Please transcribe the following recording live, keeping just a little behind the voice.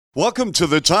Welcome to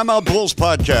the Timeout Bulls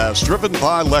podcast, driven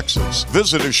by Lexus.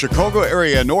 Visit a Chicago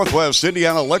area Northwest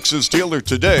Indiana Lexus dealer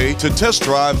today to test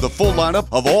drive the full lineup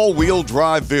of all-wheel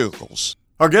drive vehicles.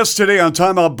 Our guest today on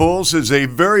Timeout Bulls is a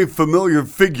very familiar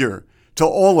figure to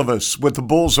all of us with the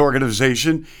Bulls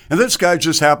organization, and this guy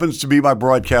just happens to be my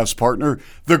broadcast partner,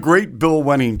 the great Bill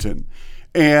Wennington.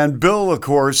 And Bill, of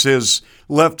course, has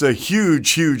left a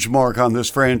huge mark on this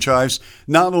franchise,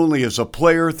 not only as a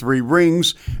player, 3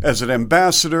 rings, as an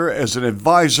ambassador, as an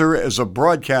advisor, as a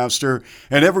broadcaster,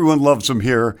 and everyone loves him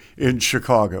here in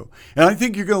Chicago. And I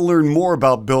think you're going to learn more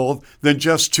about Bill than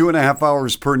just 2.5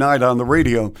 hours per night on the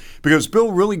radio, because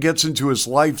Bill really gets into his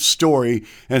life story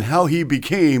and how he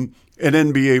became an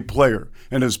NBA player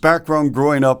and his background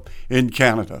growing up in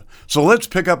Canada. So let's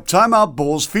pick up Timeout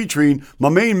Bulls featuring my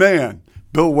main man,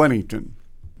 Bill Wennington.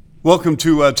 Welcome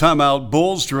to Timeout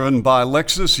Bulls, driven by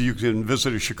Lexus. You can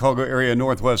visit a Chicago area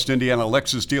Northwest Indiana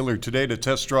Lexus dealer today to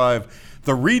test drive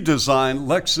the redesigned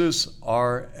Lexus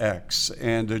RX.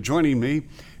 And joining me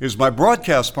is my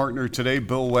broadcast partner today,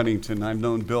 Bill Wennington. I've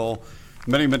known Bill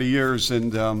many years,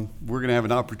 and we're going to have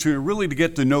an opportunity really to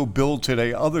get to know Bill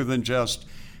today, other than just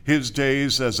his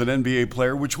days as an NBA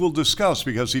player, which we'll discuss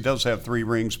because he does have 3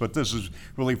 rings, but this is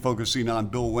really focusing on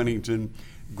Bill Wennington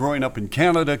growing up in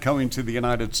Canada, coming to the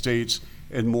United States,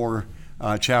 and more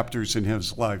chapters in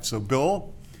his life. So,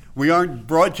 Bill, we aren't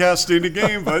broadcasting the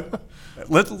game, but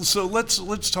let's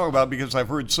talk about it, because I've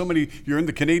heard so many. You're in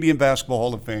the Canadian Basketball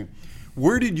Hall of Fame.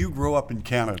 Where did you grow up in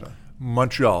Canada?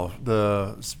 Montreal.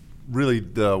 The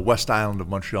West Island of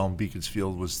Montreal and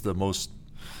Beaconsfield was the most.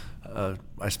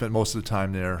 I spent most of the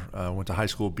time there. Went to high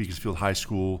school, Beaconsfield High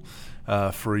School.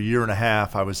 For a year and a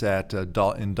half, I was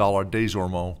in Dollard des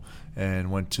Ormeaux,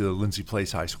 and went to Lindsay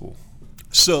Place High School.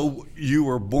 So you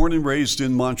were born and raised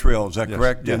in Montreal, is that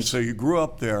correct? Yes. And so you grew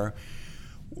up there.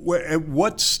 At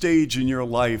what stage in your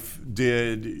life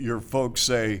did your folks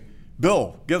say,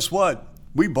 Bill, guess what?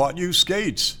 We bought you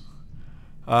skates.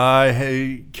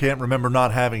 I can't remember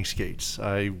not having skates.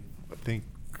 I think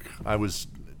I was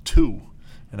 2,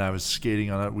 and I was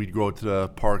skating on it. We'd go to the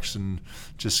parks and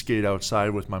just skate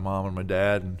outside with my mom and my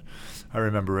dad. And I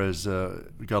remember as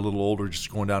we got a little older, just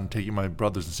going down and taking my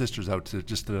brothers and sisters out to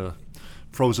just the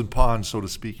frozen pond, so to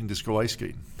speak, and just go ice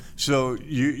skating. So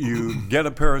you get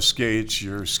a pair of skates,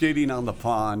 you're skating on the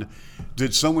pond.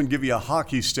 Did someone give you a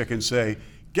hockey stick and say,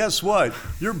 guess what?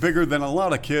 You're bigger than a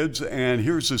lot of kids, and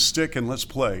here's a stick, and let's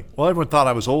play? Well, everyone thought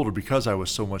I was older because I was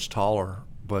so much taller.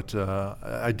 But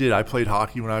I did. I played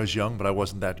hockey when I was young, but I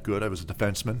wasn't that good. I was a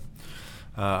defenseman.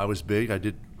 I was big. I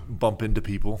did bump into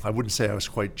people. I wouldn't say I was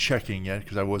quite checking yet,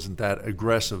 because I wasn't that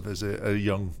aggressive as a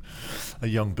young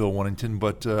Bill Wennington.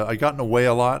 But I got in the way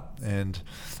a lot, and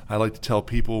I like to tell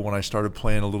people when I started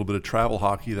playing a little bit of travel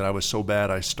hockey that I was so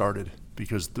bad I started,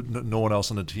 because no one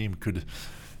else on the team could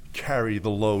carry the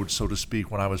load, so to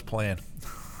speak, when I was playing.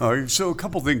 All right, so a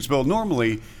couple things, Bill.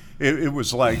 Normally, it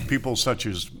was like people such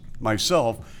as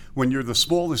myself, when you're the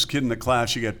smallest kid in the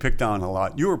class, you get picked on a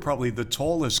lot. You were probably the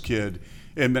tallest kid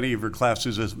in many of your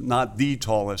classes, if not the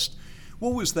tallest.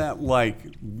 What was that like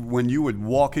when you would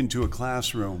walk into a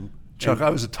classroom? Chuck, I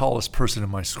was the tallest person in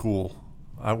my school.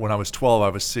 When I was 12, I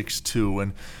was 6'2",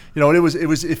 and it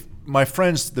was if my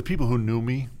friends, the people who knew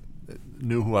me,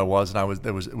 knew who I was, and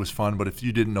it was fun. But if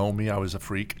you didn't know me, I was a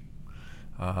freak.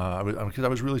 Because I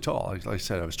was really tall. Like I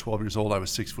said, I was 12 years old. I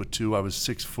was 6'2". I was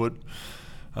 6 foot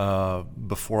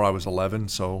before I was 11.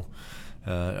 So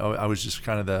I was just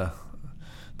kind of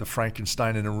the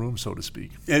Frankenstein in a room, so to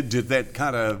speak. And did that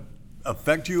kind of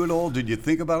affect you at all? Did you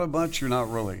think about it much, or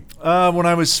not really? When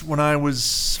I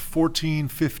was 14,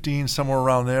 15, somewhere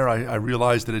around there, I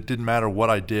realized that it didn't matter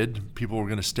what I did. People were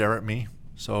going to stare at me.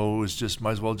 So it was just,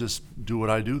 might as well just do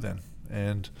what I do then.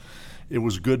 And it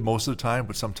was good most of the time,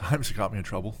 but sometimes it got me in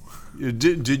trouble.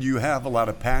 Did you have a lot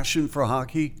of passion for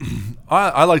hockey?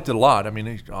 I liked it a lot. I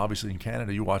mean, obviously in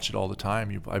Canada, you watch it all the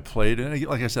time. I played, and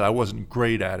like I said, I wasn't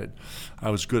great at it. I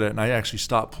was good at it, and I actually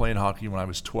stopped playing hockey when I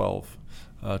was 12.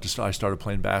 I started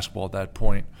playing basketball at that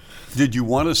point. Did you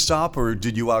want to stop, or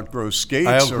did you outgrow skates?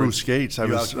 I outgrew skates.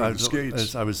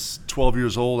 I was 12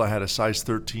 years old. I had a size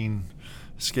 13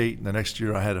 skate, and the next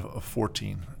year I had a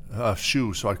 14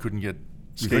 shoe, so I couldn't get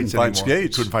skates anymore.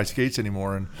 Couldn't find skates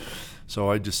anymore, and so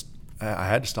I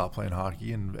had to stop playing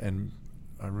hockey. And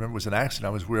I remember it was an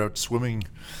accident. We were out swimming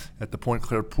at the Pointe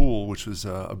Claire pool, which was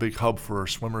a big hub for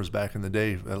swimmers back in the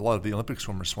day. A lot of the Olympic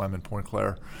swimmers swam in Pointe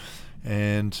Claire,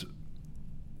 and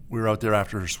we were out there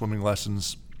after swimming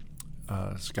lessons.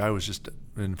 This guy was just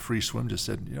in free swim, just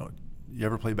said, you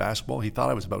ever play basketball? He thought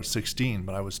I was about 16,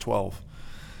 but I was 12,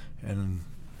 and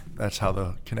that's how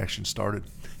the connection started.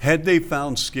 Had they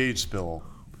found skates, Bill,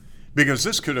 Because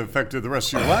this could have affected the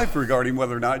rest of your life regarding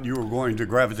whether or not you were going to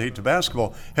gravitate to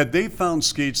basketball. Had they found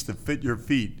skates that fit your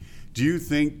feet, do you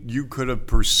think you could have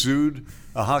pursued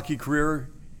a hockey career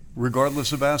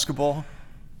regardless of basketball?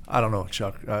 I don't know,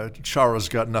 Chuck. Chara's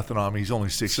got nothing on me. He's only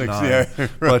 6'9". Yeah,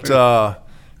 right. But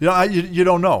you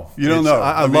don't know. You don't know.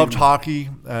 I loved hockey.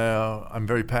 I'm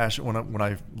very passionate. When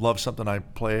I love something, I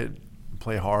play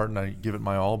hard, and I give it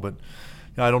my all. But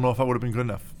I don't know if I would have been good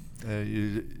enough.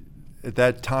 At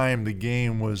that time, the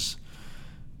game was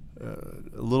a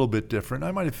little bit different.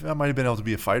 I might have been able to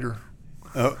be a fighter.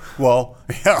 Well,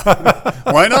 yeah,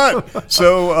 why not?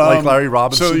 So, like Larry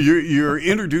Robinson. So you're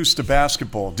introduced to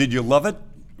basketball. Did you love it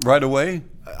right away?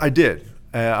 I did.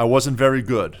 I wasn't very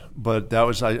good, but that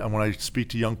was when I speak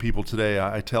to young people today,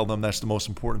 I tell them that's the most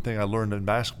important thing I learned in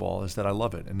basketball is that I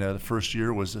love it. And the first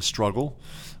year was a struggle,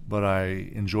 but I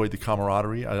enjoyed the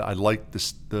camaraderie. I liked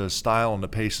the style and the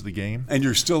pace of the game. And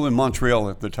you're still in Montreal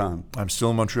at the time? I'm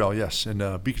still in Montreal, yes, in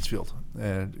Beaconsfield.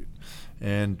 And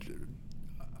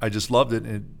I just loved it.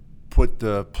 It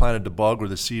planted the bug or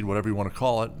the seed, whatever you want to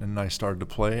call it, and I started to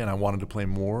play, and I wanted to play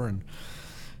more. And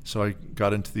so I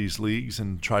got into these leagues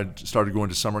and started going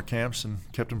to summer camps and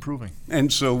kept improving.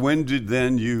 And so when did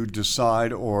then you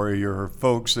decide, or your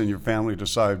folks and your family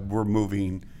decide, we're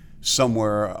moving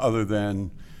somewhere other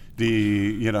than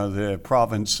the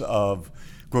province of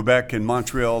Quebec and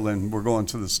Montreal, and we're going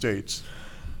to the States?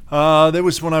 That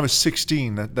was when I was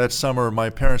 16. That summer, my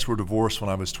parents were divorced when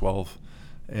I was 12.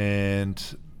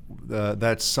 And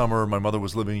that summer, my mother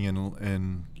was living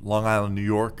in Long Island, New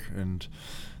York, and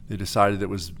they decided it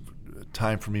was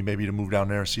time for me maybe to move down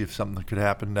there and see if something could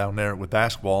happen down there with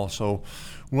basketball. So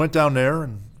we went down there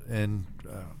and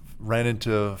ran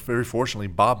into, very fortunately,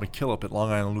 Bob McKillop at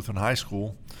Long Island Lutheran High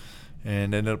School,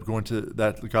 and ended up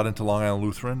got into Long Island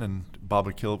Lutheran, and Bob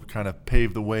McKillop kind of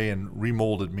paved the way and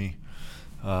remolded me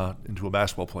into a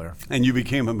basketball player. And you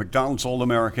became a McDonald's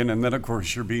All-American, and then, of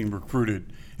course, you're being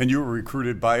recruited. And you were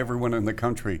recruited by everyone in the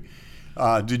country.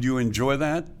 Did you enjoy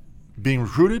that? Being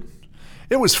recruited?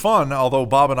 It was fun, although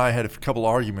Bob and I had a couple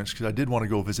arguments because I did want to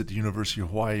go visit the University of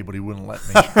Hawaii, but he wouldn't let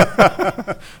me.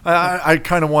 I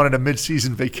kind of wanted a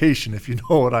mid-season vacation, if you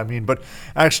know what I mean. But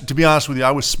actually, to be honest with you,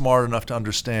 I was smart enough to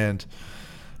understand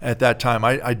at that time.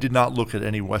 I did not look at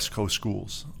any West Coast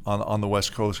schools on the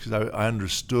West Coast because I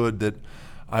understood that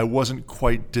I wasn't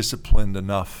quite disciplined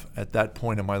enough at that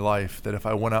point in my life that if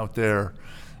I went out there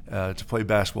to play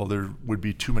basketball, there would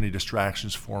be too many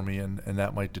distractions for me, and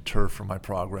that might deter from my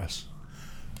progress.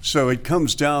 So it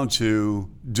comes down to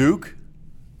Duke,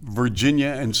 Virginia,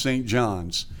 and St.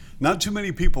 John's. Not too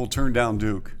many people turn down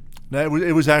Duke. No,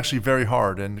 it was actually very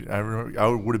hard, and I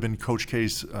would have been Coach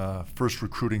K's first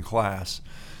recruiting class,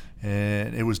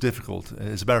 and it was difficult.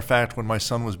 As a matter of fact, when my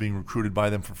son was being recruited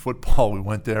by them for football, we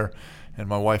went there, and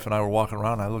my wife and I were walking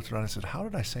around, and I looked around and I said, how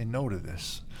did I say no to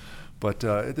this? But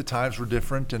the times were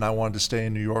different, and I wanted to stay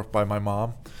in New York by my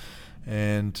mom.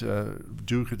 And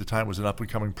Duke at the time was an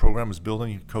up-and-coming program, was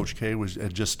building. Coach K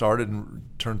had just started and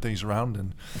turned things around.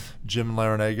 And Jim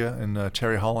Larinaga and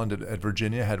Terry Holland at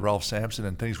Virginia had Ralph Sampson,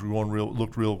 and things were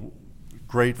looked real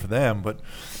great for them. But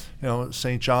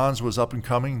St. John's was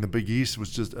up-and-coming. The Big East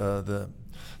was just the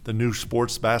new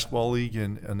sports basketball league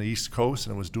on the East Coast,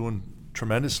 and it was doing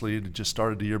tremendously. It just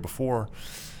started the year before.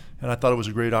 And I thought it was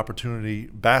a great opportunity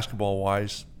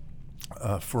basketball-wise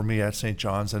for me at St.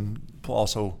 John's, and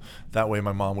also that way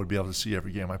my mom would be able to see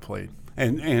every game I played.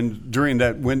 And during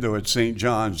that window at St.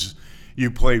 John's,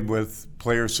 you played with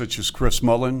players such as Chris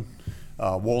Mullin,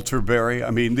 Walter Berry.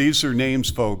 I mean, these are names,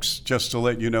 folks, just to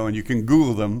let you know, and you can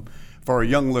Google them for our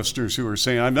young listeners who are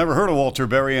saying, I've never heard of Walter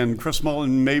Berry, and Chris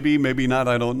Mullin, maybe not,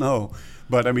 I don't know.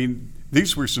 But, I mean,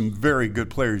 these were some very good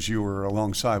players you were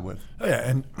alongside with. Oh, yeah,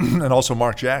 and also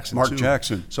Mark Jackson. Mark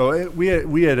Jackson. So we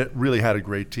had really had a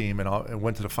great team, and I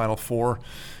went to the Final Four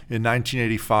in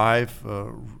 1985.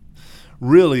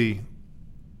 Really,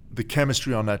 the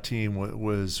chemistry on that team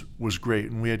was great,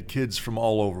 and we had kids from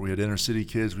all over. We had inner city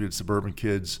kids, we had suburban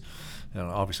kids.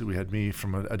 Obviously, we had me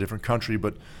from a different country,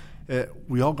 but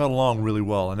we all got along really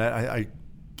well. And I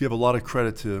give a lot of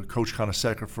credit to Coach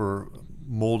Conaseca for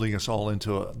molding us all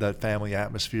into that family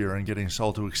atmosphere and getting us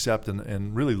all to accept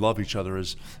and really love each other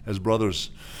as brothers,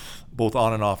 both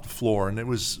on and off the floor. And it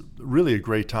was really a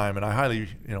great time. And I highly,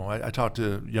 I talk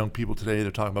to young people today,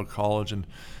 they're talking about college, and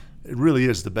it really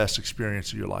is the best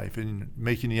experience of your life. And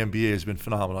making the NBA has been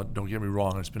phenomenal. Don't get me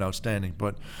wrong, it's been outstanding.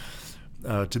 But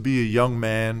to be a young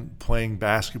man playing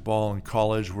basketball in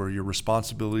college where your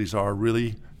responsibilities are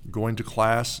really going to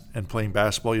class and playing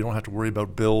basketball, you don't have to worry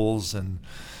about bills and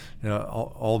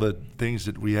all the things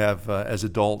that we have as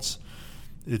adults.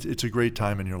 It's a great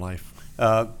time in your life.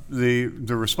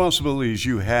 The responsibilities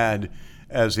you had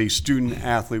as a student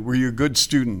athlete, were you a good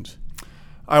student?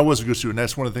 I was a good student.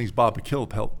 That's one of the things Bob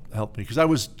McKillop helped me, because I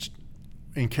was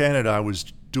in Canada. I was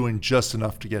doing just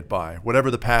enough to get by.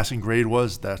 Whatever the passing grade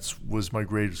was, that was my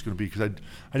grade was going to be, because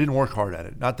I didn't work hard at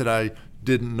it. Not that I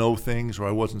didn't know things or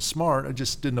I wasn't smart. I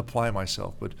just didn't apply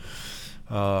myself. But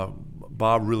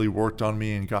Bob really worked on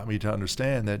me and got me to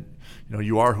understand that, you know,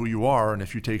 you are who you are, and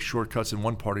if you take shortcuts in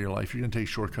one part of your life, you're going to take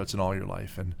shortcuts in all your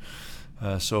life.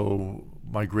 And so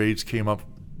my grades came up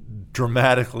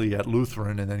dramatically at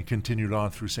Lutheran and then continued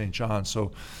on through St. John's.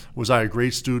 So was I a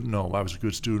great student? No, I was a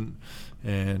good student,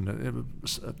 and it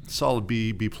was a solid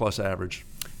B plus average.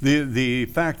 The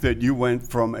fact that you went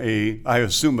from I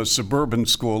assume a suburban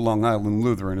school, Long Island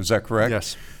Lutheran, is that correct?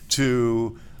 Yes.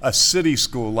 To a city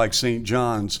school like St.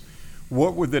 John's,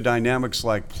 what were the dynamics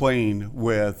like playing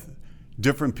with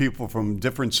different people from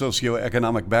different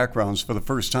socioeconomic backgrounds for the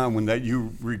first time when that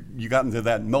you got into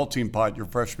that melting pot your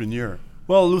freshman year?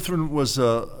 Well, Lutheran was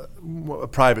a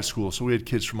private school, so we had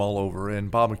kids from all over,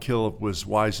 and Bob McKillop was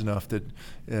wise enough that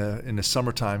in the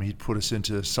summertime he'd put us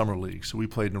into summer league. So we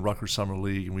played in the Rutgers Summer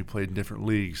League, and we played in different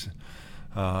leagues,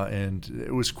 and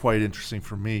it was quite interesting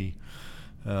for me.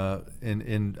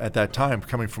 And at that time,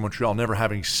 coming from Montreal, never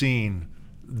having seen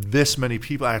this many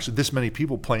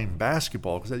people playing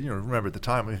basketball, because, you know, remember at the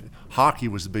time hockey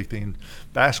was the big thing.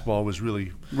 Basketball was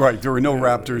really right. There were no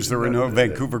Raptors, there were no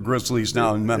Vancouver Grizzlies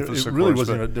now in Memphis. It really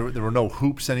wasn't. There were no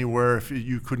hoops anywhere. If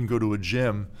you couldn't go to a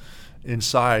gym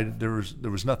inside, there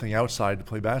was nothing outside to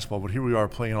play basketball. But here we are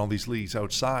playing all these leagues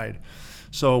outside.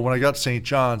 So when I got to St.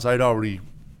 John's, I'd already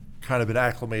kind of been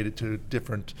acclimated to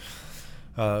different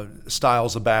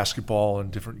styles of basketball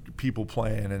and different people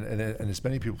playing and as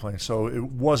many people playing. So it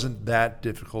wasn't that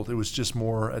difficult. It was just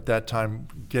more at that time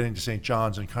getting to St.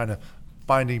 John's and kind of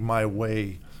finding my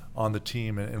way on the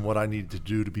team and what I needed to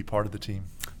do to be part of the team.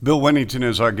 Bill Wennington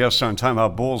is our guest on Time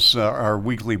Out Bulls, our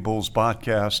weekly Bulls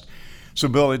podcast. So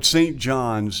Bill, at St.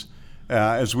 John's,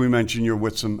 as we mentioned, you're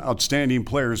with some outstanding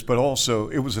players, but also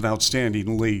it was an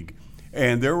outstanding league.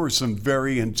 And there were some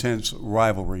very intense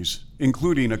rivalries,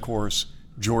 including, of course,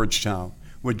 Georgetown,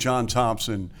 with John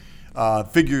Thompson,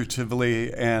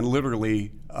 figuratively and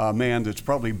literally a man that's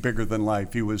probably bigger than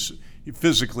life. He was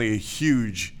physically a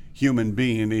huge human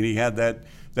being, and he had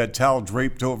that towel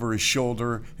draped over his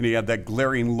shoulder, and he had that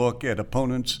glaring look at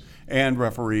opponents and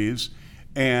referees.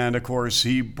 And, of course,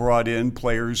 he brought in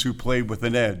players who played with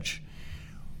an edge.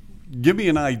 Give me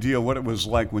an idea what it was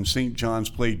like when St. John's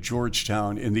played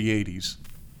Georgetown in the 80s.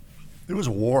 It was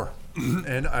a war.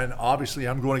 And obviously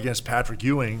I'm going against Patrick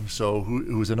Ewing, so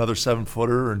who was another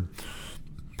 7-footer and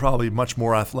probably much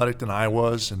more athletic than I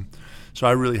was. And so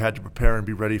I really had to prepare and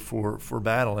be ready for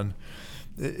battle. And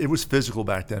it was physical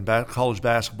back then. College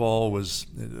basketball was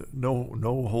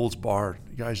no holds barred.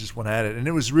 The guys just went at it. And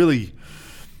it was really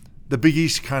the Big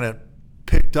East kind of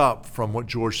picked up from what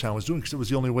Georgetown was doing, because it was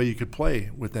the only way you could play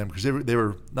with them, because they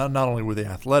were not only were they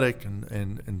athletic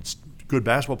and good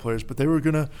basketball players, but they were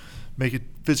going to make it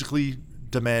physically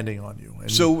demanding on you.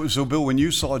 And so Bill, when you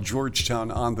saw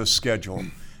Georgetown on the schedule,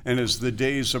 and as the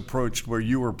days approached where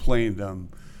you were playing them,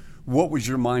 what was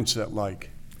your mindset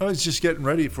like? I was just getting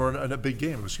ready for a big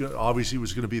game. It was obviously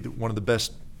was going to be one of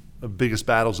the biggest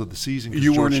battles of the season.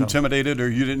 You weren't intimidated, or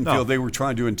you didn't feel they were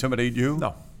trying to intimidate you?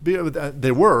 No,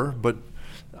 they were, but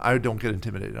I don't get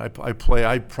intimidated. I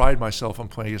pride myself on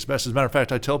playing as best. As a matter of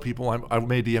fact, I tell people I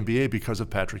made the NBA because of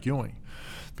Patrick Ewing,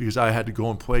 because I had to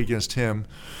go and play against him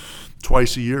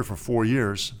twice a year for 4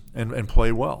 years and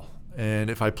play well. And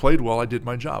if I played well, I did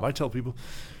my job. I tell people,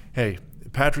 hey,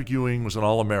 Patrick Ewing was an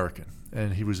All-American,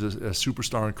 and he was a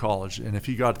superstar in college. And if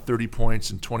he got 30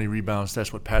 points and 20 rebounds,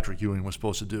 that's what Patrick Ewing was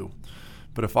supposed to do.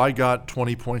 But if I got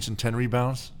 20 points and 10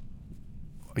 rebounds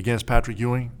against Patrick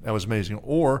Ewing, that was amazing.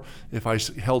 Or if I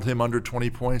held him under 20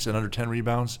 points and under 10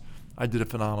 rebounds, I did a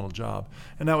phenomenal job.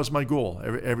 And that was my goal,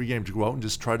 every game, to go out and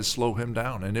just try to slow him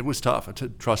down. And it was tough.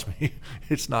 Trust me,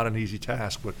 it's not an easy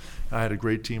task. But I had a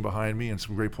great team behind me and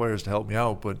some great players to help me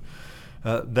out. But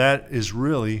that is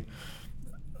really,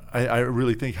 I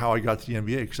really think, how I got to the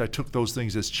NBA, because I took those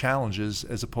things as challenges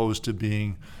as opposed to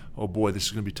being, oh boy, this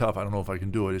is going to be tough. I don't know if I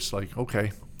can do it. It's like,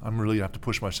 okay, I'm really going to have to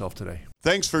push myself today.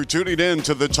 Thanks for tuning in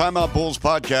to the Time Out Bulls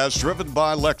podcast, driven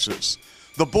by Lexus.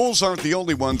 The Bulls aren't the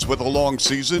only ones with a long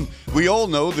season. We all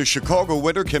know the Chicago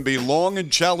winter can be long and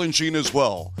challenging as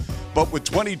well. But with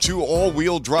 22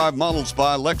 all-wheel drive models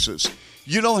by Lexus,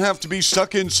 you don't have to be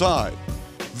stuck inside.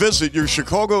 Visit your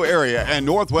Chicago area and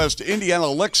Northwest Indiana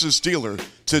Lexus dealer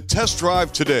to test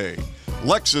drive today.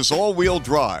 Lexus all-wheel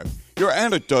drive, your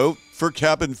antidote for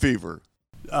cabin fever.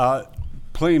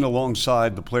 playing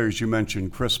alongside the players you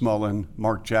mentioned, Chris Mullin,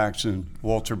 Mark Jackson,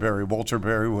 Walter Berry. Walter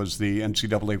Berry was the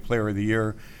NCAA Player of the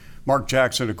Year. Mark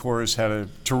Jackson, of course, had a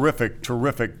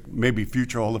terrific, maybe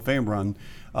future Hall of Fame run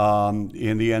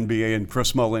in the NBA, and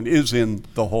Chris Mullin is in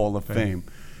the Hall of Fame.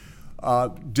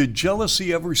 Did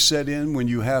jealousy ever set in when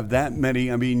you have that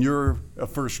many? I mean, you're a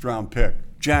first-round pick.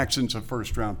 Jackson's a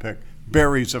first-round pick.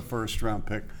 Berry's a first-round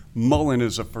pick. Mullin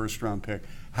is a first-round pick.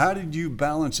 How did you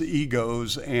balance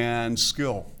egos and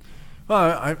skill?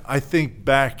 Well, I think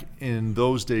back in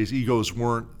those days, egos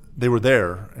they were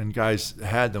there, and guys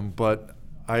had them, but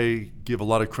I give a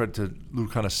lot of credit to Lou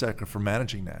Carnesecca for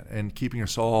managing that and keeping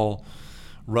us all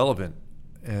relevant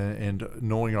and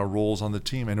knowing our roles on the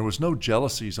team. And there was no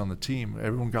jealousies on the team.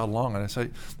 Everyone got along. And I say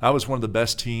that was one of the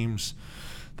best teams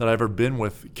that I've ever been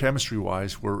with,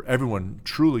 chemistry-wise, where everyone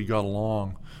truly got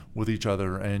along with each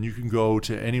other. And you can go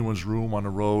to anyone's room on the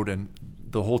road, and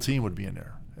the whole team would be in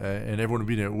there. And everyone would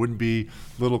be there. It wouldn't be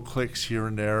little cliques here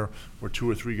and there where 2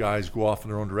 or 3 guys go off in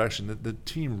their own direction. The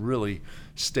team really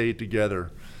stayed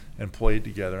together and played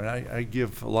together. And I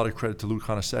give a lot of credit to Lou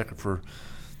Carnesecca for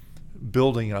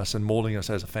building us and molding us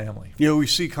as a family. You know, we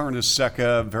see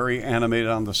Carnesecca very animated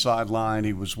on the sideline.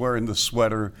 He was wearing the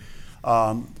sweater,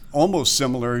 almost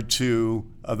similar to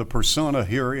the persona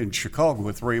here in Chicago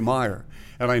with Ray Meyer.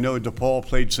 And I know DePaul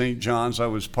played St. John's. I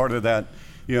was part of that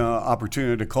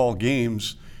opportunity to call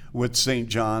games with St.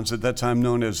 John's, at that time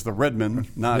known as the Redmen,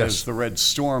 not yes. as the Red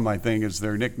Storm, I think is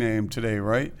their nickname today,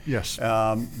 right? Yes.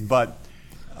 But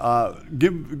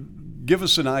give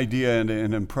us an idea and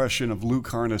an impression of Lou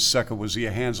Carnesecca. Was he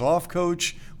a hands-off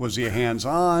coach? Was he a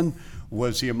hands-on?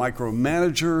 Was he a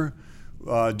micromanager?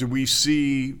 Do we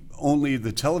see only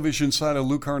the television side of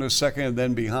Lou Carnesecca, and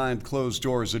then behind closed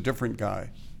doors a different guy?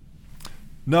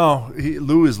 No,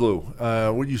 Lou is Lou.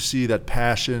 When you see that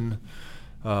passion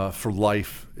for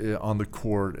life on the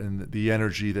court and the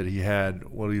energy that he had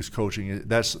while he was coaching,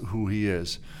 that's who he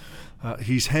is.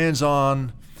 He's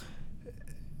hands-on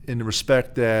in the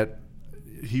respect that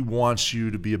he wants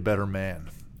you to be a better man,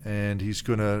 and he's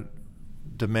going to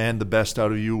demand the best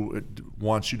out of you,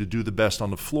 wants you to do the best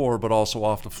on the floor, but also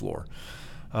off the floor.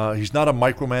 He's not a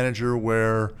micromanager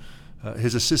where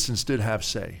his assistants did have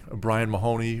say. Brian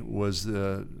Mahoney was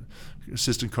the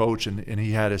assistant coach, and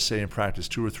he had his say in practice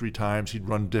 2 or 3 times. He'd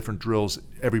run different drills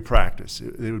every practice.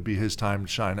 It would be his time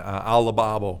to shine. Al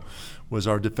Lababo was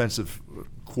our defensive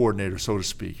coordinator, so to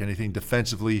speak. Anything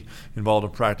defensively involved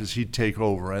in practice, he'd take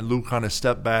over. And Lou kind of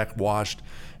stepped back, watched,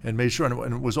 and made sure,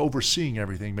 and was overseeing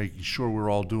everything, making sure we were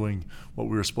all doing what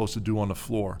we were supposed to do on the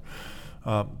floor.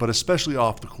 But especially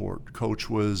off the court, Coach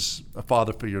was a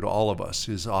father figure to all of us.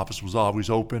 His office was always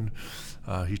open.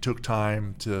 He took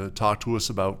time to talk to us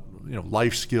about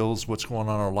life skills, what's going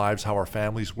on in our lives, how our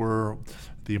families were,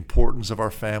 the importance of our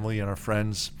family and our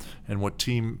friends, and what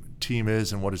team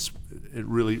is, and what it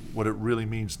really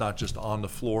means, not just on the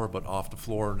floor but off the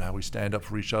floor, and how we stand up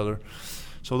for each other.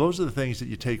 So those are the things that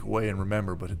you take away and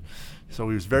remember. So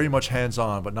he was very much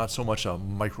hands-on, but not so much a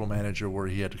micromanager where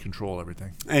he had to control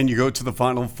everything. And you go to the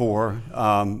Final Four,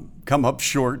 come up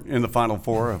short in the Final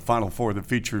Four, a Final Four that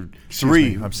featured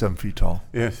 3. I'm 7 feet tall.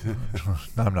 Yeah.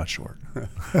 No, I'm not short.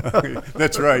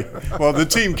 That's right. Well, the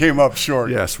team came up short.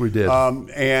 Yes, we did.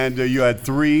 And you had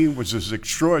 3, which is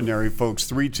extraordinary, folks,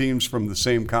 3 teams from the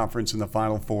same conference in the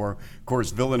Final Four. Of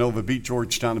course, Villanova beat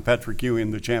Georgetown and Patrick Ewing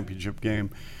in the championship game.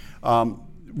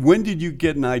 When did you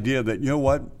get an idea that, you know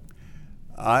what,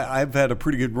 I've had a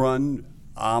pretty good run,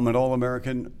 I'm an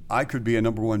All-American, I could be a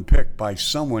number 1 pick by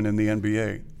someone in the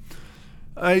NBA?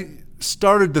 I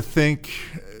started to think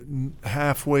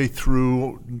halfway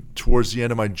through, towards the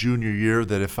end of my junior year,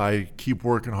 that if I keep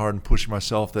working hard and pushing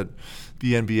myself, that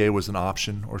the NBA was an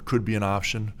option, or could be an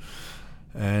option.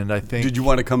 And I think... Did you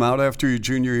want to come out after your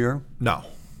junior year? No,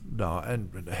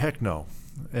 and heck no.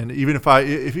 And even if I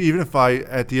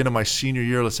at the end of my senior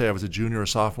year, let's say I was a junior or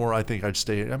sophomore, I think I'd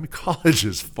stay. I mean, college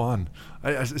is fun.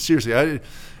 Seriously,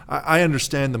 I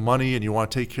understand the money, and you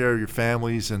want to take care of your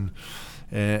families, and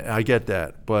I get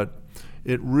that. But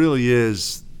it really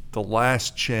is the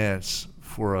last chance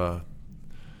for a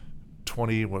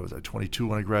 22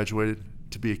 when I graduated,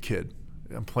 to be a kid.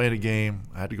 I'm playing a game.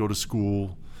 I had to go to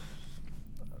school.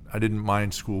 I didn't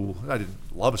mind school. I didn't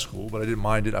love school, but I didn't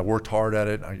mind it. I worked hard at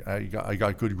it. I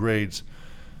got good grades.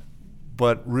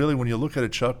 But really, when you look at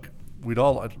it, Chuck, we'd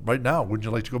all, right now, wouldn't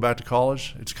you like to go back to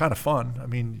college? It's kind of fun. I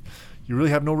mean, you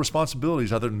really have no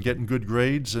responsibilities other than getting good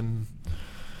grades, and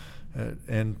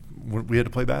we had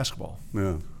to play basketball.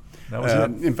 Yeah. That was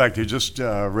it. In fact, I just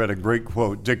read a great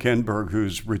quote. Dick Enberg,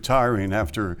 who's retiring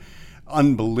after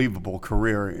unbelievable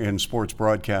career in sports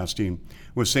broadcasting,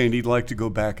 was saying he'd like to go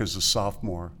back as a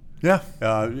sophomore. Yeah,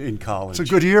 in college. It's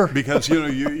a good year because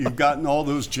you've gotten all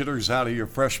those jitters out of your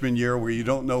freshman year where you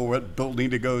don't know what building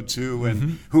to go to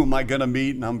and who am I going to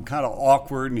meet, and I'm kind of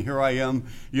awkward, and here I am,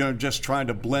 just trying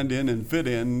to blend in and fit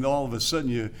in. And all of a sudden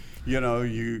you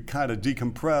kind of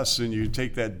decompress and you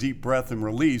take that deep breath and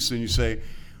release, and you say,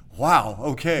 "Wow,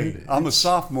 okay, I'm a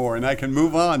sophomore and I can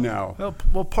move on now."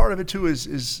 Well, part of it too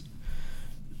is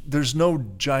there's no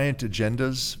giant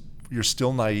agendas. You're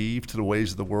still naive to the ways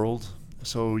of the world.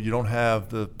 So you don't have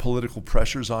the political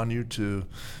pressures on you to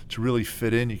really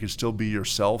fit in. You can still be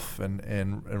yourself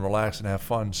and relax and have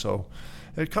fun. So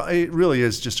it really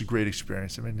is just a great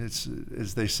experience. I mean, it's,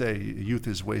 as they say, youth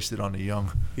is wasted on the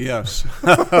young. Yes,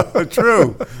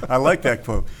 true. I like that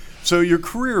quote. So your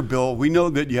career, Bill, we know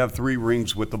that you have 3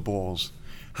 rings with the Bulls.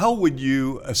 How would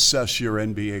you assess your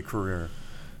NBA career?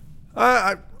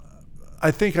 I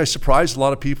think I surprised a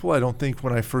lot of people. I don't think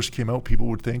when I first came out, people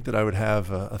would think that I would have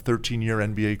a 13-year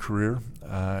NBA career.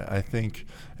 I think,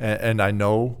 and I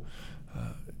know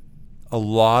a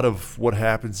lot of what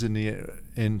happens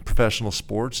in professional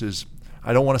sports is,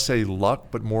 I don't want to say luck,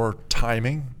 but more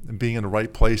timing and being in the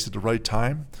right place at the right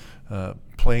time,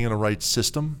 playing in the right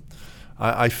system.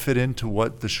 I fit into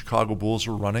what the Chicago Bulls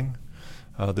were running,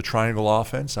 the triangle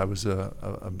offense. I was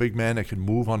a big man that could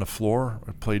move on the floor.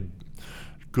 I played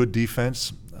good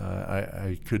defense.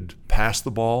 I could pass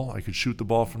the ball. I could shoot the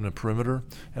ball from the perimeter,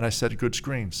 and I set good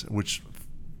screens, which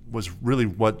was really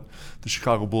what the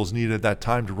Chicago Bulls needed at that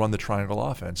time to run the triangle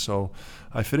offense. So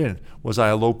I fit in. Was I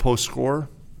a low post scorer?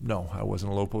 No, I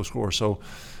wasn't a low post scorer. So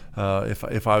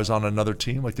if I was on another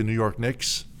team like the New York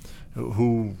Knicks,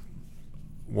 who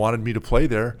wanted me to play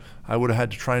there, I would have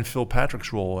had to try and fill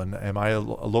Patrick's role. And am I a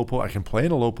low post? I can play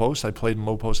in a low post. I played in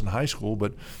low post in high school,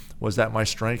 but was that my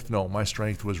strength? No, my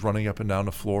strength was running up and down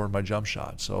the floor and my jump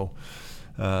shot. So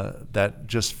that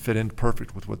just fit in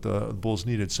perfect with what the Bulls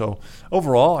needed. So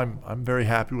overall, I'm very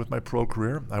happy with my pro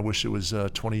career. I wish it was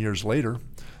 20 years later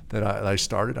that I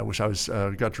started. I wish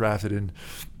I got drafted in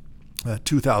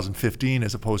 2015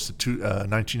 as opposed to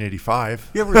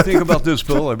 1985. You ever think about this,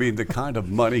 Bill? I mean, the kind of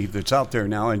money that's out there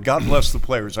now, and God bless the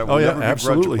players. I will never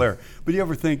begrudge a player. But you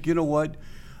ever think, you know what?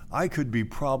 I could be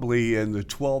probably in the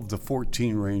 12 to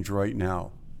 14 range right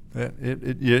now. I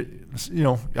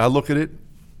look at it,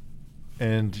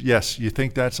 and yes, you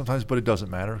think that sometimes, but it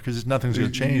doesn't matter because nothing's going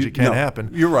to change. It can't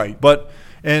happen. You're right. But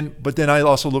then I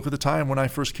also look at the time when I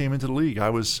first came into the league. I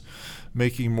was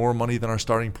making more money than our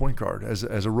starting point guard as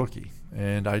a rookie,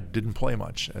 and I didn't play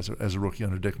much as a rookie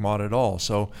under Dick Motta at all.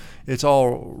 So it's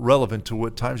all relevant to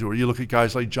what times you were. You look at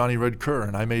guys like Johnny Red Kerr,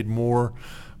 and I made more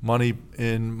money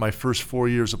in my first 4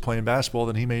 years of playing basketball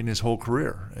than he made in his whole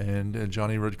career. And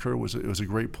Johnny Red Kerr was a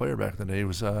great player back in the day. He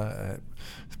was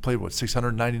played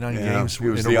 699 games. He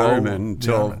was the Iron Man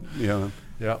until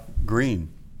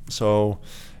Green. So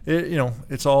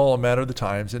it's all a matter of the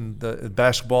times and the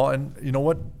basketball. And you know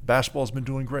what? Basketball has been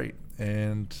doing great,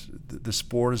 and the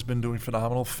sport has been doing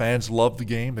phenomenal. Fans love the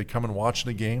game. They come and watch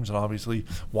the games, and obviously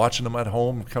watching them at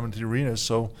home, coming to the arenas.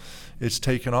 So it's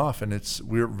taken off, and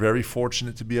we're very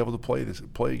fortunate to be able to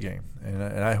play a game. And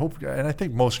I hope, and I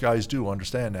think most guys do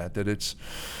understand that it's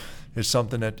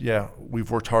something that, we've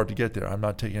worked hard to get there. I'm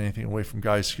not taking anything away from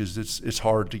guys because it's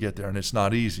hard to get there and it's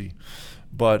not easy.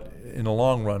 But in the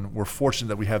long run, we're fortunate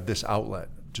that we have this outlet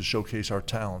to showcase our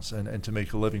talents and to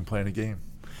make a living playing a game.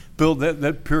 Bill,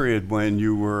 that period when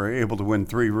you were able to win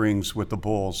 3 rings with the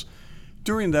Bulls,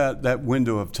 during that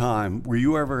window of time, were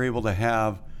you ever able to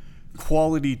have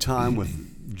quality time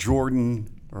with Jordan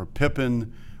or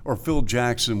Pippen or Phil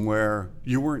Jackson where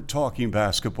you weren't talking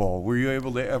basketball? Were you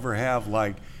able to ever have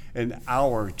like an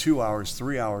hour, 2 hours,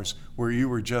 3 hours where you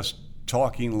were just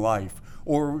talking life?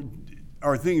 Or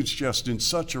are things just in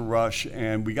such a rush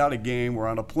and we got a game, we're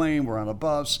on a plane, we're on a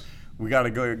bus, we got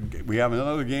to go, we have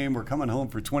another game, we're coming home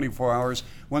for 24 hours.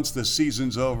 Once the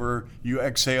season's over, you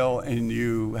exhale and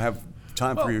you have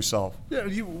time for yourself.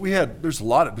 Yeah, there's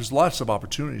lots of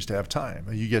opportunities to have time.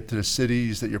 You get to the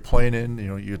cities that you're playing in,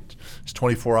 it's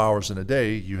 24 hours in a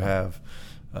day. You have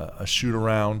a shoot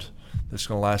around that's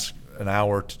going to last an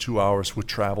hour to 2 hours with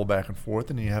travel back and forth,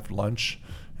 and you have lunch,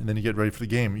 and then you get ready for the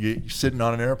game. You're sitting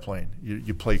on an airplane.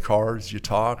 You play cards, you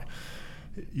talk.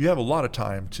 You have a lot of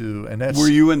time to, and that's. Were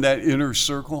you in that inner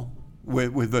circle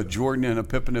with a Jordan and a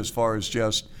Pippen as far as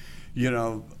just,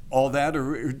 all that,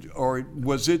 or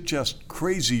was it just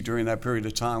crazy during that period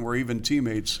of time where even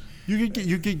teammates? You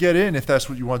could get in if that's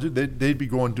what you want to do. They'd be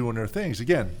going doing their things.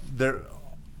 Again,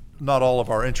 not all of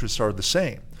our interests are the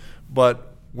same,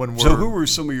 but So who were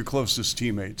some of your closest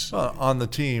teammates? On the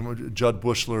team, Judd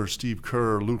Bushler, Steve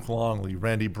Kerr, Luke Longley,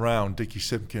 Randy Brown, Dickie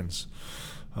Simpkins.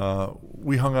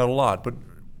 We hung out a lot, but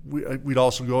we'd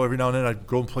also go every now and then. I'd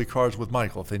go and play cards with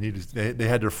Michael if they needed. They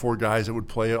had their 4 guys that would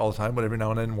play all the time, but every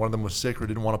now and then one of them was sick or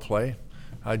didn't want to play.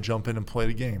 I'd jump in and play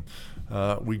the game.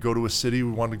 We'd go to a city.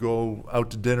 We wanted to go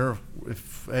out to dinner.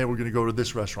 Hey, we're going to go to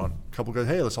this restaurant. A couple guys,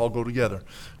 hey, let's all go together.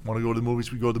 Want to go to the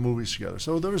movies? We go to the movies together.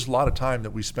 So there was a lot of time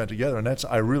that we spent together, and that's,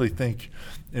 I really think,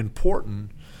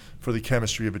 important for the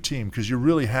chemistry of a team, because you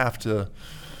really have to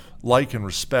like and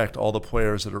respect all the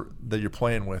players that you're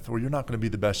playing with, or you're not going to be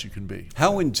the best you can be.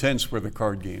 How intense were the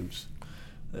card games?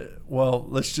 Well,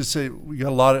 let's just say we got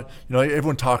a lot of,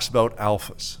 everyone talks about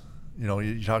alphas.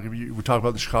 We talk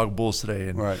about the Chicago Bulls today,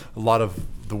 and right. A lot of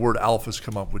the word alphas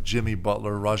come up with Jimmy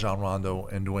Butler, Rajon Rondo,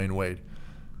 and Dwayne Wade.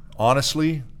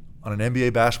 Honestly, on an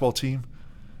NBA basketball team,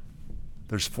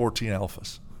 there's 14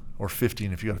 alphas, or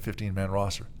 15 if you got a 15-man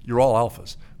roster. You're all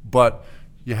alphas, but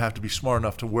you have to be smart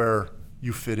enough to where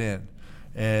you fit in,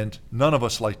 and none of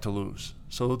us like to lose.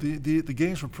 So the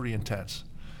games were pretty intense,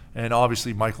 and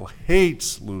obviously Michael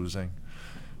hates losing.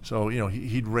 So,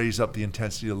 he'd raise up the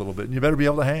intensity a little bit, and you better be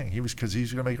able to hang. Because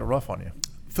he's going to make it rough on you.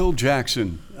 Phil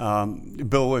Jackson.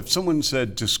 Bill, if someone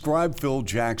said, describe Phil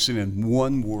Jackson in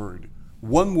one word,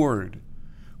 what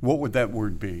would that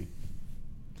word be?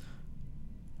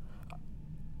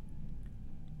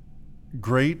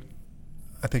 Great.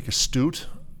 I think astute.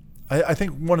 I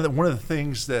think one of the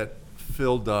things that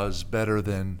Phil does better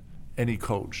than any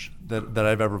coach that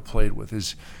I've ever played with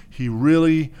is he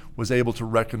really was able to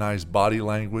recognize body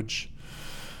language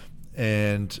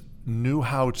and knew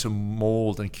how to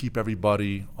mold and keep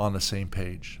everybody on the same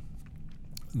page.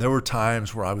 There were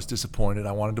times where I was disappointed.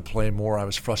 I wanted to play more. I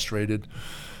was frustrated.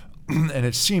 And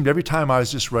it seemed every time I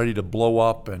was just ready to blow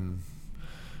up and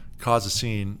cause a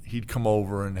scene, he'd come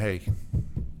over and, hey,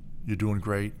 you're doing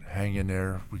great. Hang in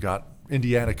there. We got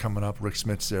Indiana coming up. Rick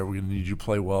Smith's there. We're going to need you to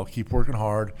play well. Keep working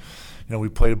hard. We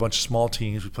played a bunch of small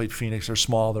teams. We played Phoenix. They're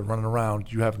small. They're running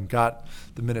around. You haven't got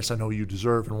the minutes I know you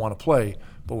deserve and want to play,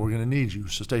 but we're going to need you,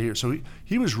 so stay here. So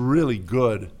he was really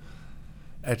good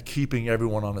at keeping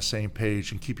everyone on the same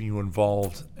page and keeping you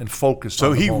involved and focused.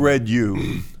 So on the he moment. read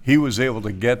you. He was able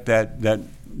to get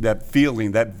that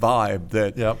feeling, that vibe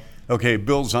that, yep. Okay,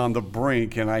 Bill's on the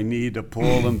brink and I need to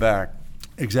pull him back.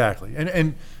 Exactly.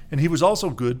 And he was also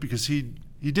good because he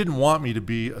didn't want me to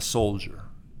be a soldier.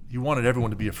 He wanted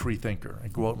everyone to be a free thinker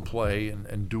and go out and play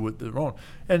and do it their own.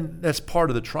 And that's part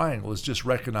of the triangle, is just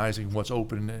recognizing what's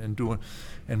open and doing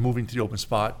and moving to the open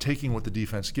spot, taking what the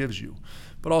defense gives you.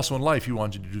 But also in life, he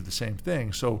wanted you to do the same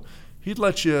thing. So he'd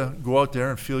let you go out there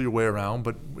and feel your way around,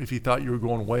 but if he thought you were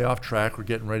going way off track or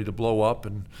getting ready to blow up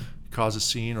and cause a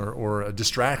scene or a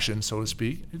distraction, so to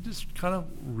speak, he'd just kind of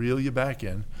reel you back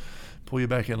in, pull you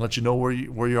back in, let you know where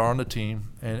you are on the team.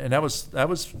 And that was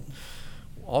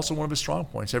also one of his strong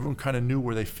points. Everyone kind of knew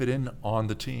where they fit in on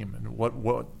the team and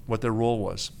what their role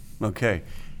was. Okay.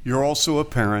 You're also a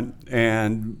parent,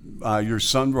 and your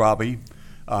son, Robbie,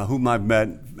 whom I've met,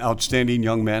 outstanding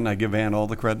young man. I give Ann all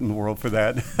the credit in the world for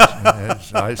that.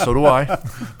 So do I.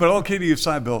 But all kidding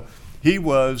aside, Bill, he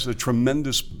was a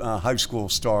tremendous high school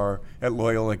star at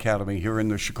Loyola Academy here in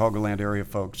the Chicagoland area,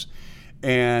 folks.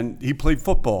 And he played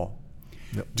football.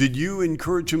 Yep. Did you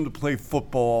encourage him to play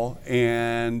football?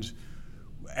 And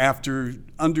after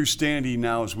understanding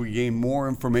now, as we gain more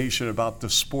information about the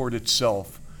sport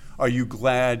itself, are you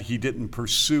glad he didn't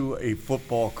pursue a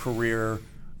football career,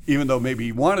 even though maybe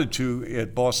he wanted to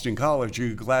at Boston College? Are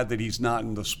you glad that he's not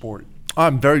in the sport?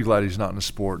 I'm very glad he's not in the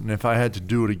sport. And if I had to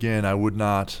do it again, I would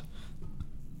not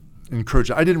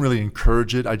encourage it. I didn't really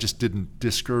encourage it. I just didn't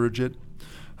discourage it.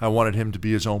 I wanted him to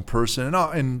be his own person.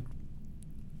 And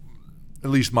at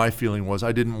least my feeling was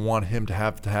I didn't want him to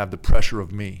have the pressure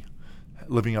of me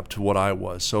living up to what I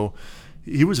was. So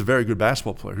he was a very good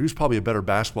basketball player. He was probably a better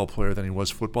basketball player than he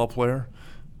was football player,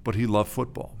 but he loved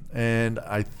football. And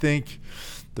I think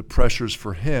the pressures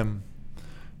for him,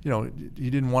 he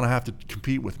didn't want to have to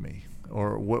compete with me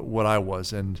or what I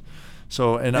was. And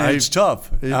it's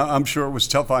tough. I'm sure it was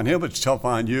tough on him, but it's tough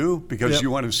on you because you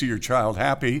want to see your child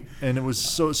happy. And it was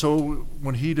so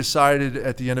when he decided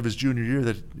at the end of his junior year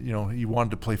that, he wanted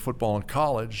to play football in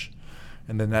college,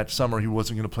 and then that summer he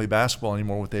wasn't going to play basketball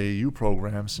anymore with AAU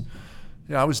programs,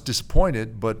 I was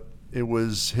disappointed, but it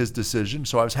was his decision,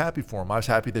 so I was happy for him. I was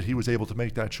happy that he was able to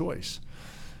make that choice.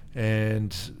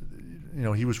 And,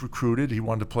 he was recruited. He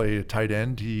wanted to play a tight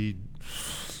end. He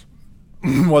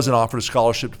wasn't offered a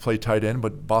scholarship to play tight end,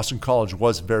 but Boston College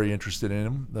was very interested in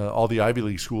him. All the Ivy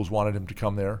League schools wanted him to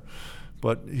come there,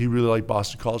 but he really liked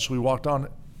Boston College, so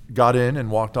he got in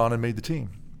and walked on and made the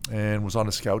team. and was on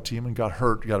the scout team and got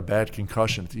hurt, got a bad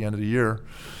concussion at the end of the year.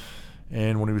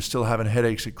 And when he was still having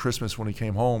headaches at Christmas when he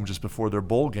came home just before their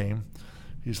bowl game,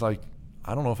 he's like,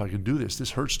 I don't know if I can do this.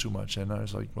 This hurts too much. And I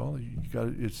was like, well, you got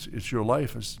it's your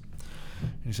life. And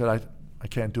he said, I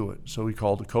can't do it. So he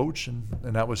called the coach, and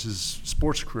that was his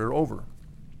sports career over.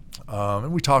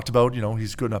 And we talked about,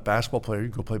 he's a good enough basketball player. You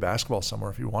could go play basketball somewhere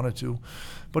if he wanted to.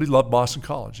 But he loved Boston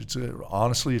College.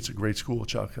 Honestly, it's a great school,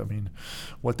 Chuck. I mean,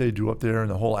 what they do up there and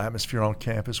the whole atmosphere on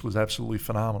campus was absolutely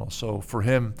phenomenal. So for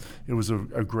him, it was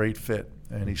a great fit.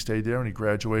 And he stayed there and he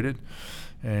graduated.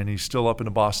 And he's still up in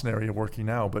the Boston area working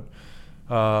now. But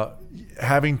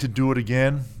having to do it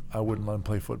again, I wouldn't let him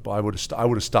play football. I would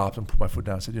have stopped and put my foot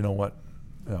down and said, you know what?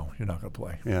 No, you're not going to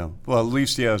play. Yeah. Well, at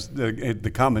least he has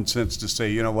the common sense to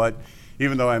say, you know what,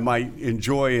 even though I might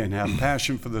enjoy and have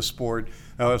passion for the sport,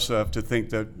 I also have to think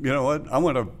that, you know what, I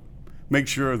want to make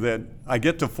sure that I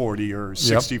get to 40 or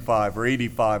 65 or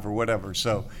 85 or whatever.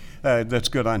 So that's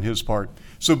good on his part.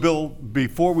 So, Bill,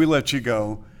 before we let you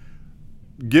go,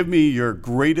 give me your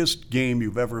greatest game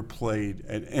you've ever played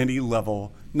at any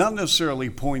level, not necessarily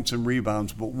points and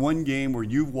rebounds, but one game where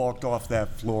you walked off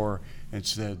that floor and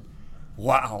said,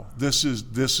 wow, this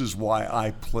is why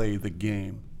I play the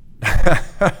game.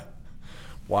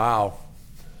 Wow.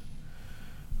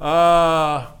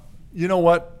 You know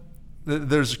what?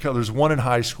 There's one in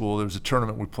high school. There was a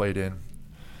tournament we played in.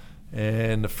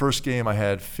 And the first game I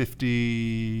had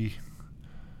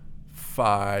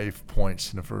 55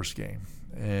 points in the first game.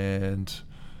 And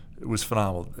it was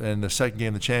phenomenal. And the second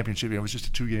game, the championship game, it was just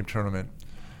a 2-game tournament.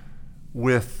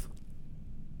 With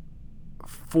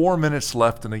 4 minutes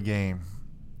left in the game,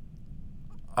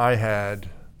 I had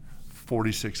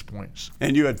 46 points.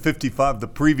 And you had 55 the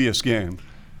previous game.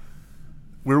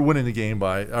 We were winning the game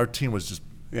our team was just,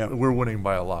 we were winning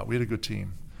by a lot. We had a good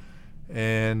team.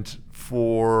 And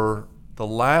for the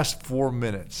last 4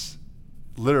 minutes,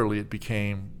 literally it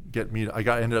became, I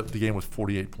ended up the game with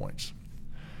 48 points.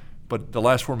 But the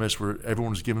last 4 minutes where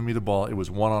everyone was giving me the ball, it was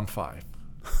 1-on-5.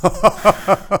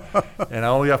 And I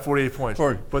only got 48 points.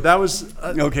 But that was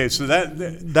okay. So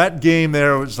that game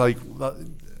there was like,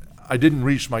 I didn't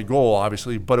reach my goal,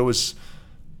 obviously, but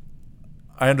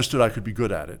I understood I could be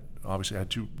good at it. Obviously, I had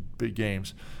 2 big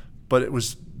games, but it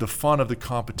was the fun of the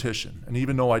competition. And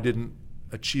even though I didn't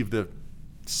achieve the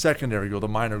secondary goal, the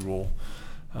minor goal,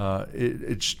 I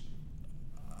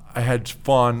had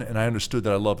fun and I understood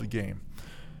that I loved the game.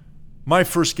 My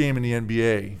first game in the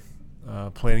NBA,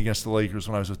 playing against the Lakers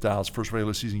when I was with Dallas, first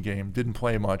regular season game, didn't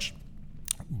play much,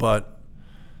 but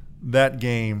that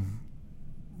game,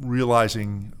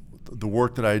 realizing the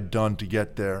work that I had done to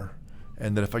get there,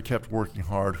 and that if I kept working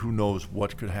hard, who knows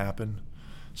what could happen.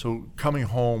 So coming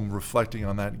home, reflecting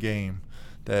on that game,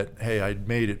 that, hey, I'd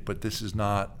made it, but this is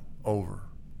not over.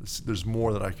 There's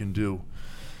more that I can do.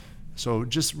 So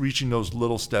just reaching those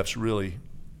little steps, really,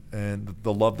 and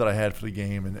the love that I had for the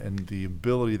game and the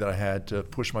ability that I had to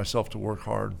push myself to work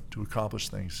hard to accomplish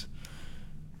things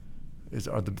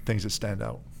are the things that stand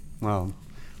out. Wow.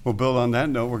 Well, Bill, on that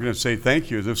note, we're going to say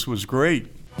thank you. This was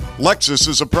great. Lexus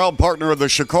is a proud partner of the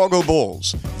Chicago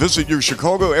Bulls. Visit your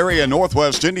Chicago area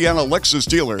Northwest Indiana Lexus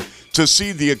dealer to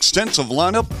see the extensive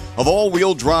lineup of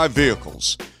all-wheel drive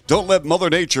vehicles. Don't let Mother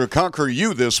Nature conquer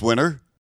you this winter.